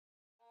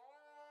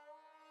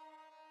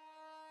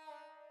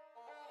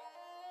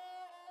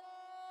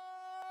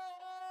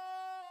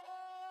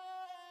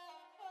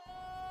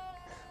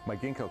My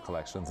Ginkgo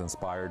collection is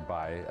inspired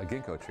by a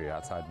ginkgo tree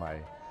outside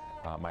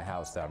my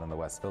house down in the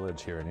West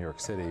Village here in New York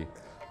City.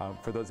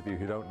 For those of you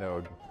who don't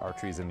know our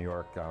trees in New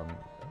York,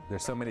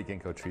 there's so many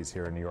ginkgo trees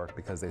here in New York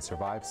because they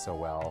survive so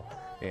well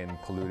in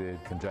polluted,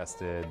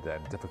 congested,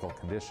 and difficult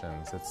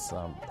conditions. It's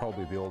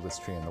probably the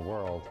oldest tree in the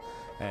world.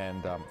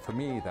 And for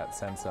me, that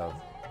sense of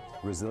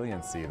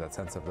resiliency, that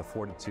sense of the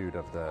fortitude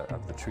of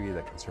the tree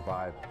that can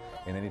survive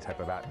in any type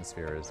of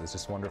atmosphere is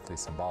just wonderfully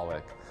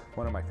symbolic.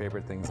 One of my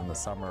favorite things in the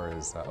summer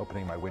is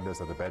opening my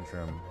windows of the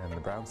bedroom in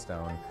the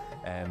brownstone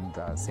and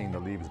seeing the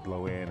leaves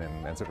blow in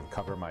and sort of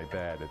cover my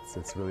bed.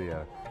 It's really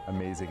an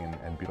amazing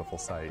and beautiful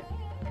sight.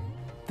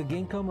 The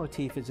ginkgo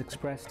motif is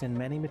expressed in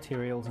many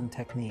materials and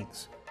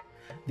techniques.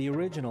 The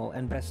original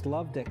and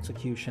best-loved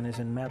execution is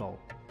in metal.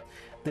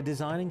 The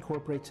design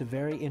incorporates a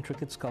very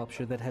intricate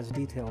sculpture that has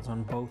details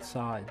on both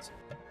sides.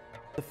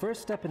 The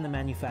first step in the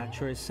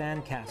manufacture is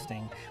sand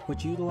casting,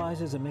 which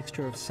utilizes a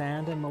mixture of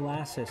sand and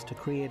molasses to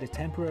create a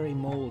temporary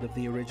mold of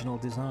the original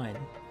design.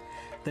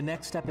 The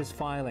next step is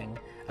filing,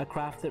 a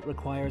craft that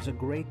requires a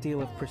great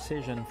deal of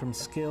precision from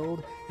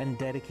skilled and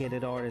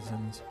dedicated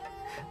artisans.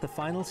 The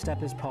final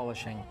step is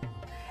polishing.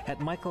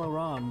 At Michael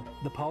Aram,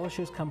 the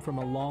polishers come from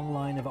a long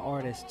line of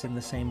artists in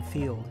the same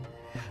field.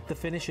 The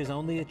finish is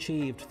only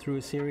achieved through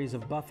a series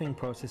of buffing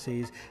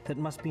processes that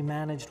must be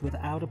managed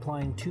without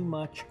applying too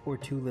much or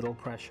too little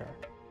pressure.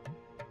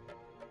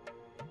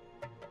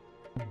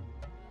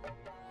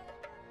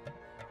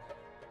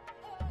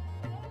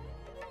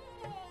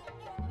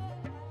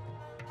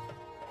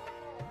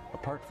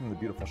 Apart from the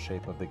beautiful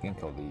shape of the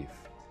ginkgo leaf,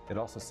 it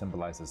also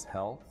symbolizes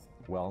health,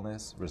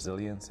 wellness,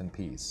 resilience, and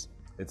peace.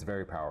 It's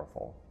very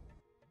powerful.